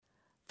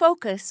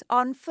Focus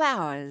on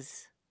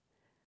flowers.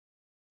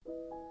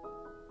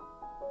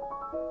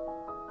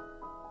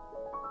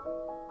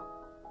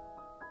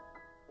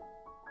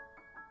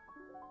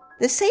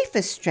 The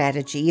safest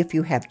strategy, if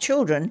you have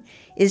children,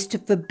 is to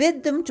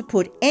forbid them to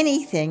put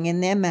anything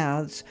in their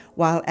mouths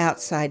while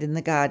outside in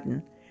the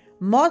garden.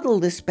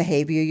 Model this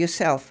behavior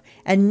yourself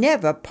and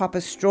never pop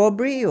a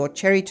strawberry or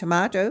cherry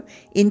tomato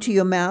into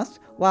your mouth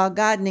while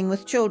gardening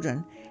with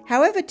children,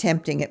 however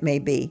tempting it may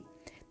be.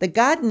 The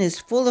garden is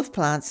full of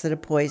plants that are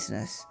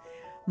poisonous.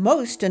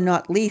 Most are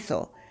not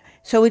lethal,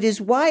 so it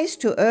is wise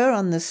to err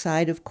on the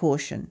side of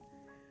caution.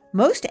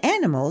 Most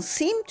animals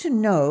seem to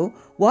know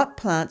what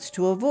plants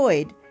to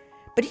avoid,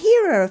 but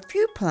here are a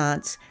few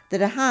plants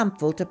that are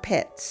harmful to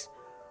pets.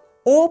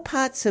 All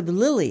parts of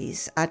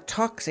lilies are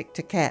toxic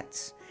to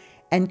cats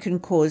and can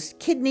cause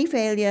kidney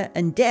failure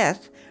and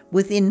death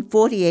within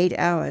 48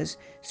 hours,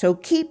 so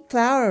keep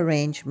flower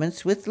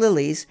arrangements with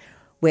lilies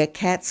where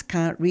cats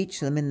can't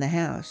reach them in the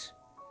house.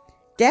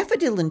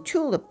 Daffodil and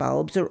tulip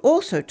bulbs are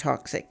also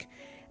toxic,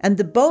 and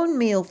the bone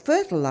meal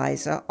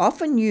fertilizer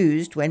often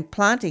used when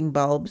planting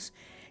bulbs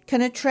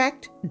can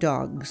attract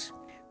dogs,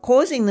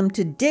 causing them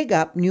to dig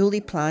up newly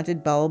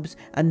planted bulbs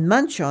and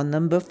munch on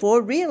them before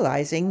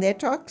realizing they're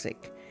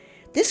toxic.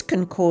 This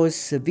can cause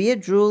severe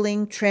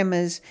drooling,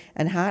 tremors,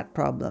 and heart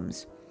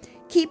problems.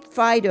 Keep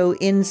Fido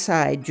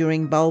inside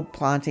during bulb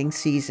planting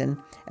season,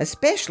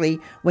 especially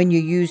when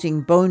you're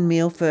using bone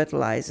meal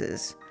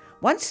fertilizers.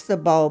 Once the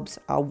bulbs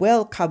are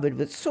well covered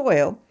with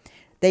soil,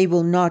 they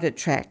will not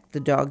attract the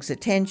dog's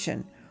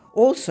attention.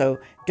 Also,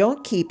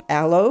 don't keep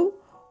aloe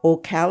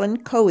or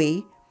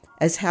kalanchoe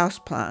as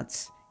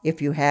houseplants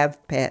if you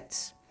have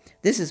pets.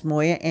 This is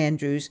Moya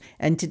Andrews,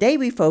 and today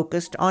we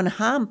focused on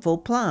harmful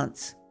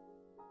plants.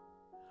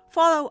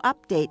 Follow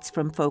updates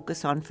from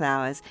Focus on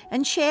Flowers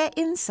and share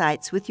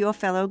insights with your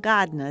fellow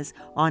gardeners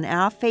on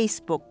our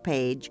Facebook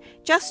page.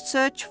 Just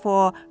search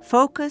for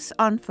Focus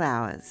on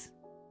Flowers.